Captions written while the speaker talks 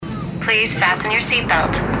Please fasten your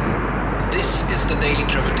seatbelt. This is the Daily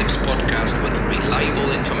Travel Tips podcast with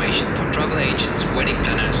reliable information for travel agents, wedding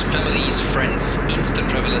planners, families, friends, instant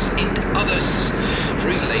travelers, and others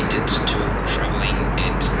related to traveling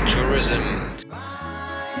and tourism.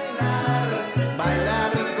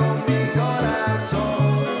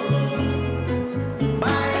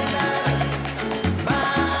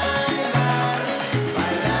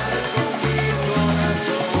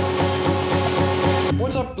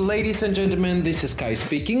 What's up, ladies and gentlemen? This is Kai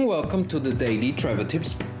speaking. Welcome to the Daily Travel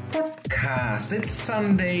Tips podcast. It's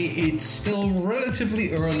Sunday. It's still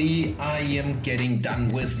relatively early. I am getting done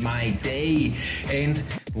with my day, and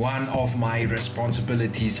one of my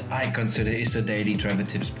responsibilities I consider is the Daily Travel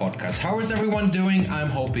Tips podcast. How is everyone doing? I'm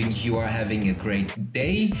hoping you are having a great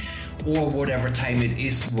day, or whatever time it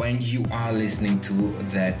is when you are listening to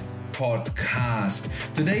that podcast.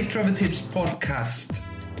 Today's Travel Tips podcast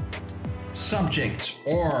subject,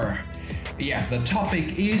 the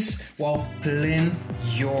topic is, plan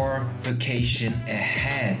your vacation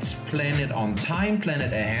ahead. Plan it on time, plan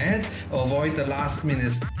it ahead. Avoid the last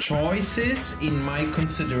minute choices. In my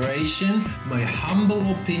consideration, my humble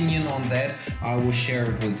opinion on that, I will share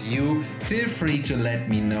it with you. Feel free to let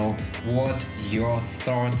me know what your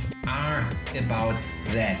thoughts are about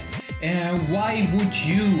that. Why would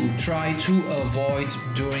you try to avoid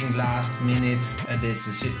doing last minute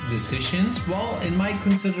decisions? Well, in my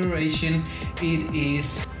consideration, it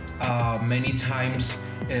is many times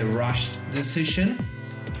a rushed decision.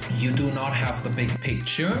 You do not have the big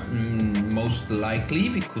picture, most likely,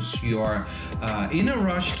 because you are in a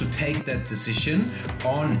rush to take that decision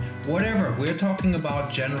on whatever. We're talking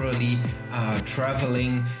about generally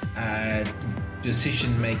traveling,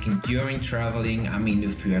 decision making during traveling. I mean,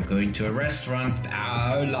 if you are going to a restaurant,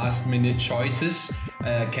 last minute choices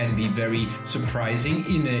can be very surprising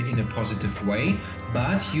in a positive way,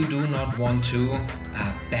 but you do not want to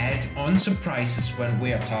bet on surprises when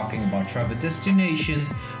we are talking about travel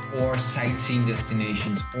destinations or sightseeing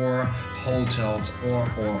destinations or hotels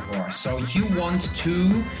or. So you want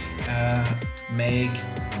to make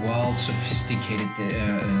sophisticated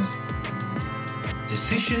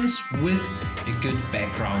decisions with a good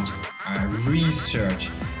background research.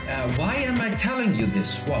 Why am I telling you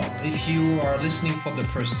this? Well, if you are listening for the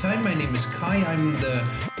first time, my name is Kai. I'm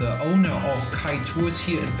the owner of Kai Tours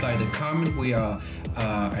here in Playa del Carmen. We are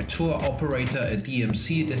a tour operator, a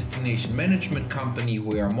DMC, destination management company.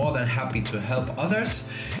 We are more than happy to help others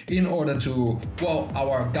in order to,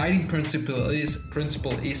 our guiding principle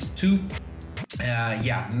is to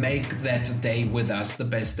make that day with us the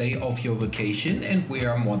best day of your vacation, and we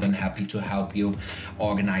are more than happy to help you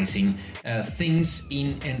organizing things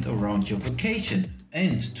in and around your vacation.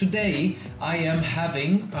 And today I am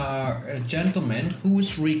having a gentleman who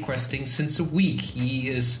is requesting since a week. He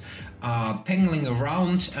is tangling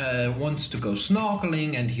around, wants to go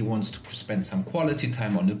snorkeling, and he wants to spend some quality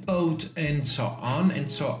time on the boat, and so on and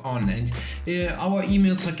so on. And our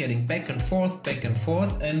emails are getting back and forth,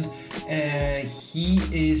 and he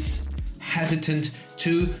is hesitant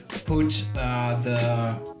to put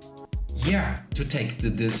to take the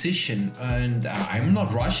decision, and I'm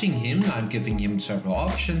not rushing him. I'm giving him several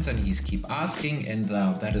options, and he's keep asking, and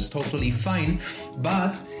that is totally fine.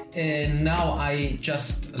 But now I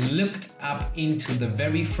just looked up into the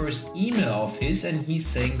very first email of his, and he's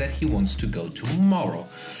saying that he wants to go tomorrow.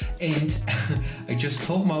 And I just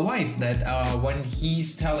told my wife that when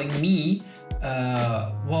he's telling me,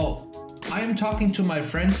 I am talking to my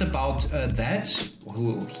friends about that,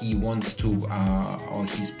 who he wants to, or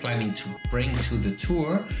he's planning to bring to the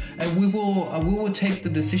tour, and we will take the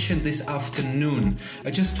decision this afternoon.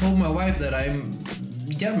 I just told my wife that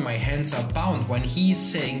my hands are bound. When he's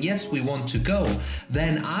saying yes, we want to go,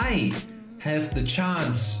 then I have the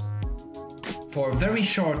chance for a very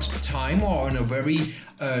short time or on a very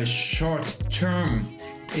short term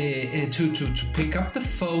to pick up the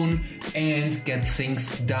phone and get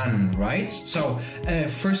things done, right? So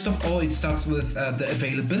first of all, it starts with the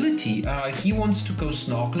availability. He wants to go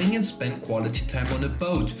snorkeling and spend quality time on a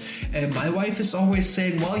boat. My wife is always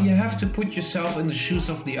saying, you have to put yourself in the shoes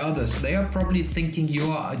of the others. They are probably thinking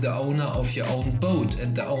you are the owner of your own boat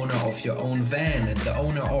and the owner of your own van and the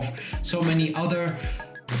owner of so many other,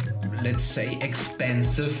 let's say,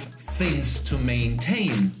 expensive things to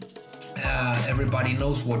maintain. Everybody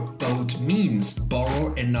knows what boat means.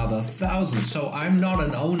 Borrow another 1,000. So I'm not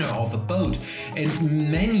an owner of a boat, and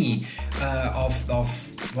many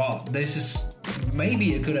this is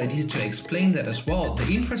maybe a good idea to explain that as well.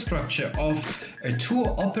 The infrastructure of a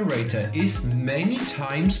tour operator is many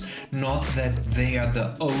times not that they are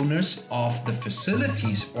the owners of the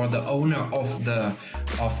facilities or the owner of the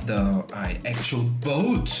actual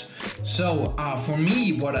boat. So for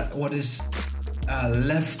me, what is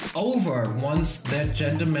left over once that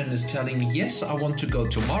gentleman is telling me, yes, I want to go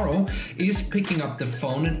tomorrow, is picking up the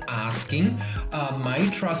phone and asking my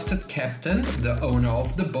trusted captain, the owner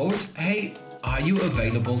of the boat, hey, are you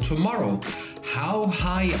available tomorrow? How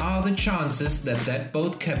high are the chances that that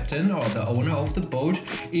boat captain or the owner of the boat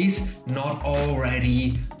is not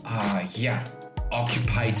already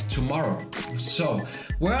occupied tomorrow? So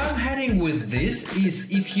where I'm heading with this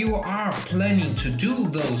is, if you are planning to do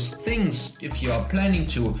those things, if you are planning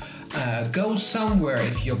to go somewhere,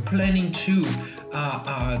 if you're planning to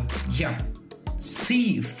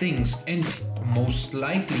see things, and most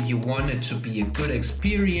likely you want it to be a good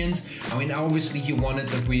experience. I mean, obviously you want it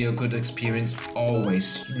to be a good experience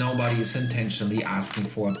always. Nobody is intentionally asking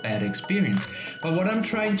for a bad experience. But what I'm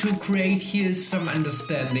trying to create here is some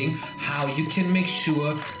understanding how you can make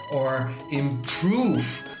sure or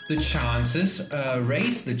improve the chances,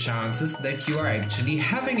 raise the chances that you are actually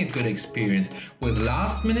having a good experience. With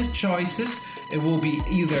last minute choices, it will be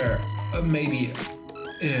either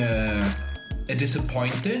a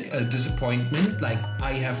disappointment, like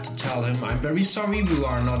I have to tell him, I'm very sorry, we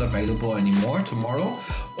are not available anymore tomorrow,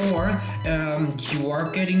 or you are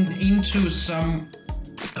getting into some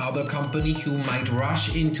other company who might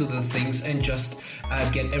rush into the things and just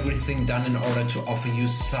get everything done in order to offer you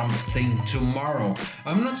something tomorrow.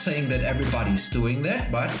 I'm not saying that everybody's doing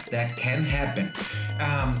that, but that can happen.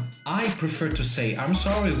 I prefer to say, I'm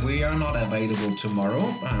sorry, we are not available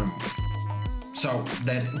tomorrow. So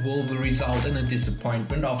that will result in a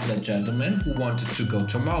disappointment of that gentleman who wanted to go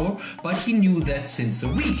tomorrow, but he knew that since a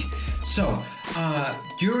week. So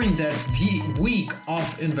during that week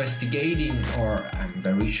of investigating, or I'm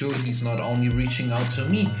very sure he's not only reaching out to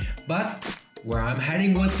me, but where I'm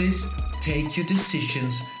heading with this, take your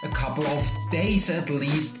decisions a couple of days at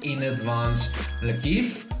least in advance.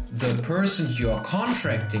 Give the person you're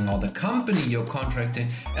contracting or the company you're contracting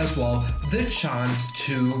as well the chance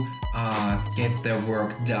to get their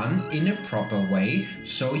work done in a proper way,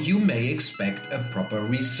 so you may expect a proper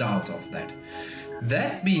result of that.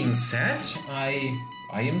 That being said, I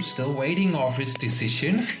am still waiting off his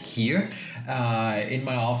decision here in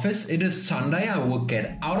my office. It is Sunday. I will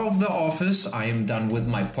get out of the office. I am done with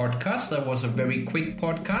my podcast. That was a very quick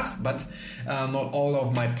podcast, but not all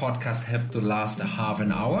of my podcasts have to last a half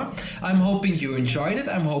an hour. I'm hoping you enjoyed it.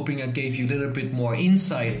 I'm hoping I gave you a little bit more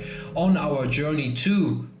insight on our journey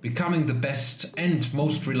to becoming the best and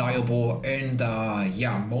most reliable and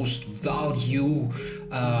most valued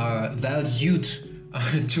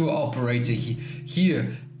tour operator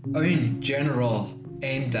here in general.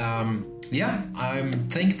 And I'm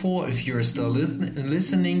thankful if you're still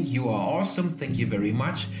listening. You are awesome. Thank you very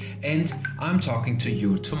much. And I'm talking to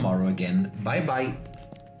you tomorrow again. Bye-bye.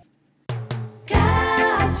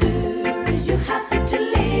 Tourist, you have to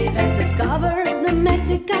live and discover the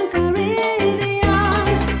Mexican Caribbean.